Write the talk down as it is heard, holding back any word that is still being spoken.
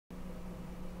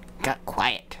got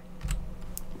quiet.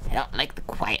 I don't like the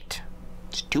quiet.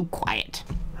 It's too quiet.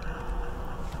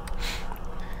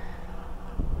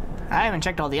 I haven't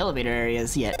checked all the elevator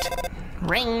areas yet.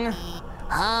 Ring.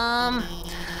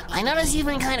 I noticed you've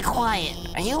been kind of quiet.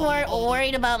 Are you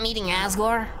worried about meeting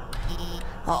Asgore?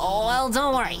 Oh, well,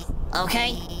 don't worry,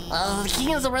 okay? The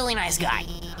king is a really nice guy.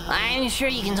 I'm sure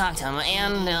you can talk to him,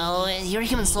 and your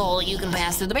human soul, you can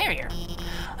pass through the barrier.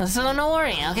 So don't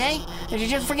worry, okay?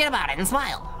 Just forget about it and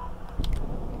smile.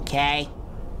 Okay.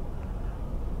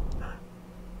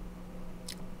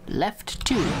 Left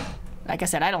 2. Like I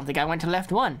said, I don't think I went to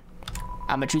left 1.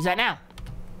 I'm gonna choose that now.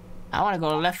 I wanna go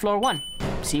to left floor 1.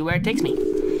 See where it takes me.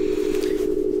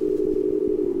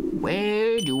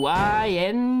 Where do I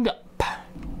end up?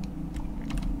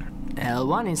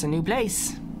 L1 is a new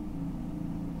place.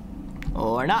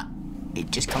 Or not.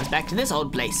 It just comes back to this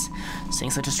old place.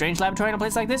 Seeing such a strange laboratory in a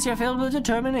place like this, you're filled with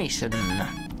determination.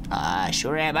 I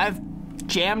sure am. I've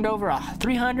jammed over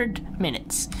 300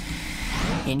 minutes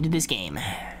into this game.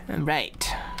 Right.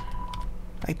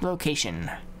 Like location.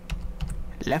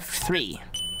 Left 3.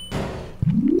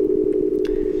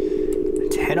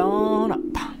 Let's head on up.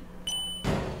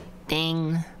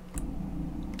 Ding.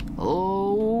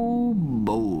 Oh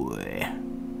boy.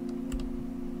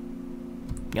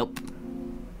 Nope.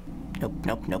 Nope.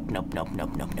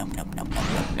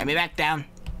 Let me back down.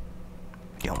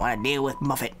 Don't want to deal with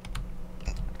Muffet.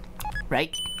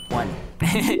 Right? 1.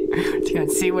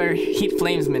 Let's see where Heat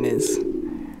Flamesman is.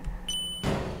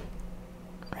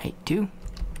 Right, 2.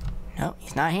 No,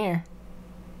 he's not here.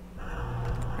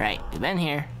 Right, we've been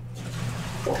here.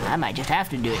 I might just have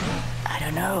to do it. I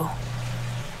don't know.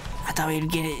 I thought we'd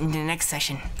get it into the next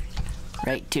session.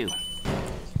 Right, 2.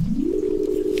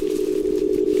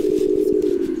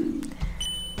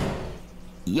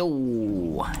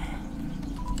 Yo.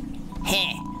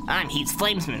 Hey, I'm Heat's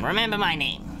Flamesman. Remember my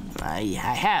name. I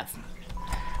have.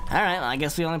 Alright, well, I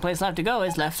guess the only place left to go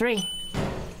is left 3.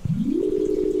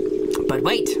 But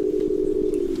wait.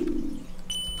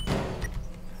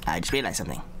 I just realized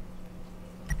something.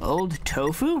 Old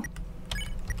tofu?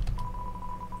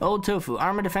 Old tofu,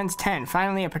 armor defense 10.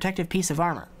 Finally a protective piece of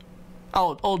armor.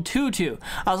 Oh, old tutu.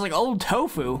 I was like, old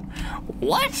tofu?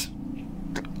 What?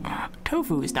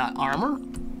 Tofu is not armor.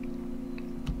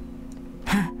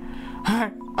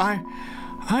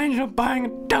 I ended up buying a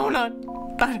donut.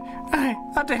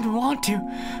 I didn't want to,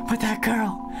 but that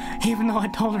girl, even though I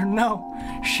told her no,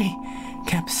 she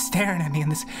kept staring at me in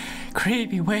this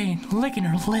creepy way and licking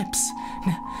her lips.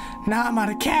 Now I'm out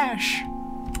of cash.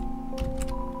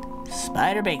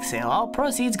 Spider bake sale. All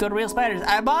proceeds go to real spiders.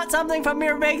 I bought something from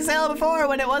your bake sale before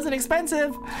when it wasn't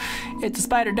expensive. It's a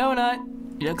spider donut.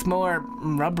 It looks more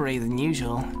rubbery than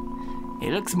usual.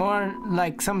 It looks more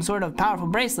like some sort of powerful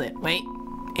bracelet. Wait,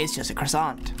 it's just a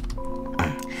croissant.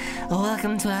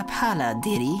 Welcome to a parlor,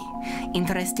 dearie.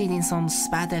 Interested in some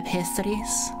spider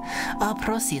pastries? All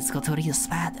proceeds go to real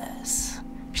spiders.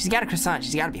 She's got a croissant.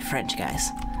 She's got to be French, guys.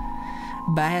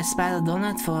 Buy a spider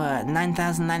donut for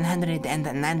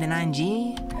 9,999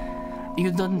 G?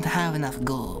 You don't have enough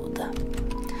gold.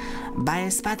 Buy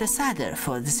a spider cider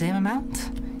for the same amount?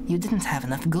 You didn't have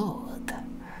enough gold.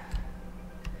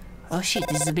 Oh shit,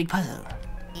 this is a big puzzle.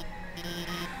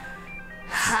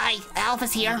 Hi,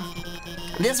 Alpha's here.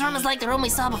 This room is like the room we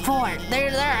saw before.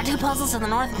 There are 2 puzzles to the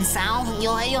north and south.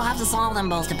 You'll have to solve them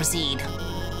both to proceed.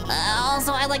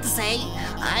 Also, I'd like to say,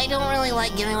 I don't really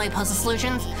like giving away puzzle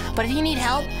solutions, but if you need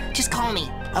help, just call me,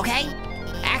 okay?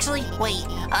 Actually, wait,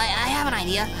 I have an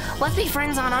idea. Let's be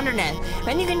friends on Undertale,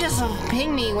 then you can just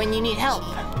ping me when you need help.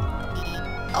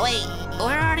 Oh wait,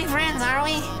 we're already friends, aren't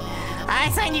we? I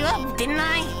signed you up, didn't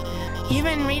I? You've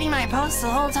been reading my posts the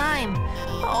whole time.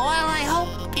 Well, I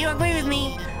hope you agree with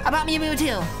me about Mew Mew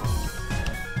too.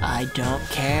 I don't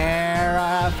care,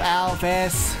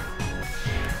 Alphys.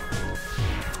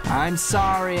 I'm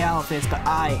sorry, Alphys, but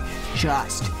I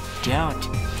just don't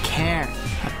care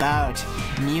about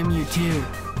Mew Mew 2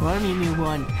 or Mew Mew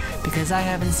 1 because I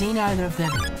haven't seen either of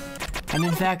them. And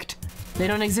in fact, they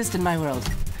don't exist in my world.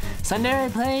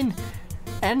 Sundari Plane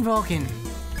and Vulcan.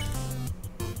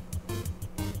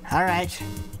 Alright,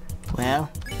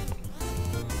 well,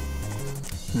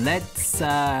 let's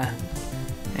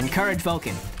encourage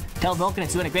Vulcan. Tell Vulcan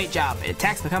it's doing a great job.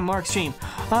 Attacks become more extreme.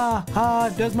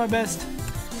 It does my best.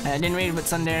 I didn't read what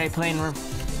Sundari Plane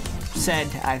said.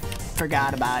 I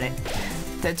forgot about it.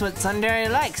 That's what Sundari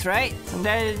likes, right?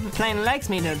 Sundari Plane likes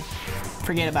me to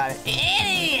forget about it.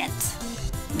 Idiot!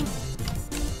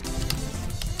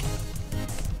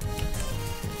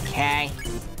 Okay.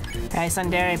 Hey,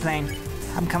 Sundari Plane.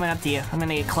 I'm coming up to you. I'm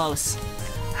gonna get close.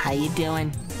 How you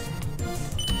doing?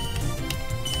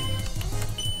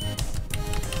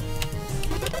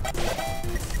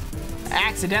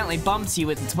 accidentally bumps you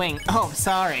with its wing. Oh,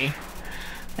 sorry.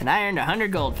 And I earned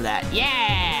 100 gold for that.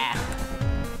 Yeah!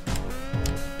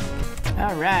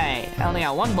 Alright, I only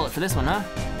got 1 bullet for this one, huh?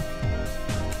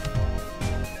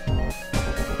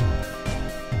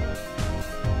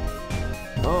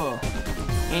 Oh,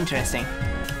 interesting.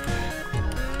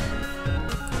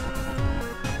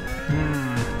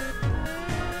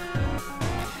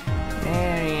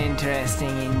 Very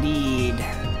interesting indeed.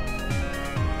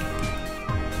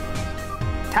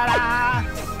 Ta-da!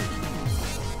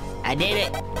 I did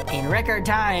it in record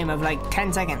time of like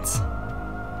 10 seconds.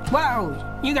 Whoa,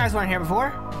 you guys weren't here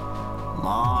before.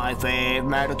 My fave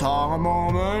Metatong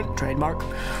moment. Trademark.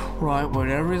 Right when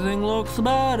everything looks the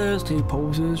baddest, he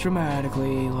poses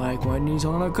dramatically, like when he's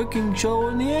on a cooking show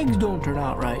and the eggs don't turn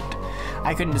out right.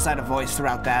 I couldn't decide a voice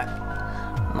throughout that.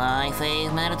 My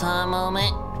fave Metatron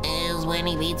moment is when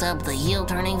he beats up the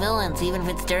heel-turning villains, even if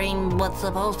it's during what's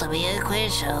supposed to be a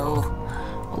quiz show.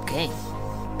 Okay.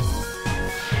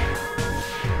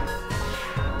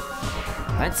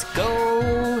 Let's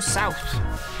go south.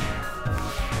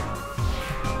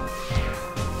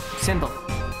 Simple.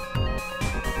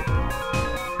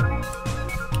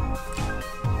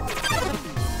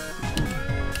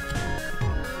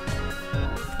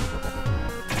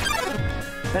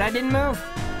 But I didn't move.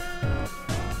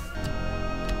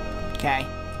 Okay,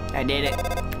 I did it.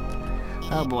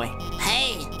 Oh boy.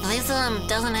 Hey, this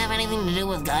doesn't have anything to do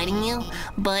with guiding you,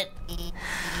 but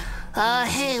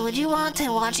hey, would you want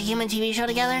to watch a human TV show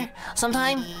together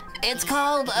sometime? It's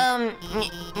called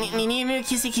Mew Mew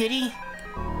Kissy Cutie.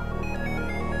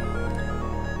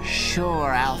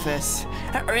 Sure, Alphys.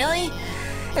 Really?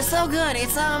 It's so good.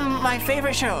 It's my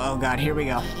favorite show. Oh god, here we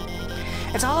go.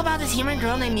 It's all about this human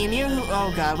girl named Mew Mew who,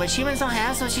 oh god, which humans don't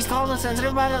have, so she's called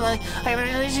sensitive about it. Like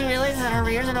she realizes that her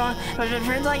ears are all, but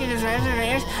friends like it just her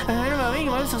ears.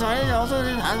 So also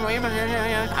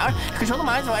power to control the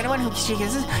minds of anyone who she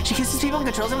kisses people and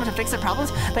controls them to fix their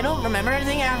problems. They don't remember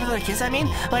anything after the kiss, I mean,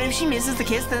 but if she misses the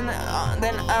kiss, then I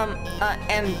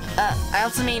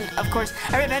also mean, of course,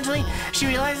 eventually she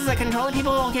realizes that controlling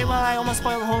people, okay, well, I almost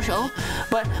spoiled the whole show,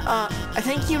 but I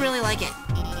think you really like it.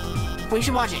 We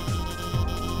should watch it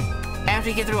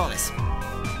after you get through all this.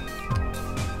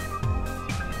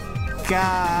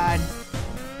 God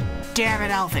damn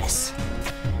it, Alphys.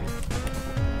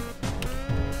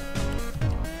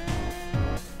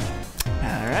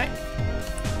 Alright.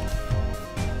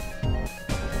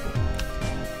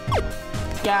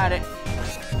 Got it.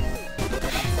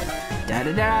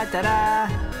 Da-da-da-da-da.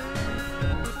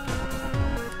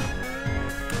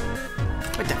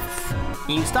 What the f?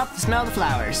 You stopped to smell the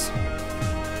flowers.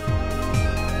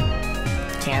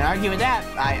 Can't argue with that.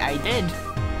 I did.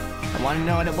 I want to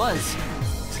know what it was.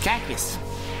 It's a cactus.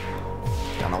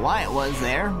 Don't know why it was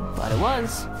there, but it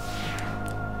was.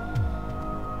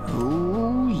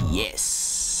 Oh,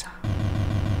 yes.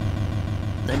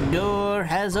 The door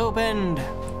has opened.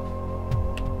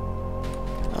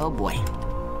 Oh boy.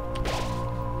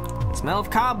 The smell of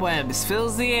cobwebs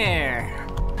fills the air.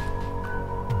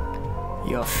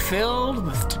 You're filled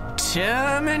with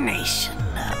determination.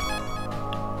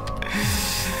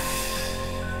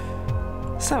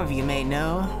 Some of you may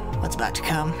know what's about to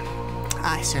come.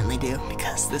 I certainly do,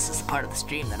 because this is the part of the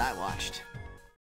stream that I watched.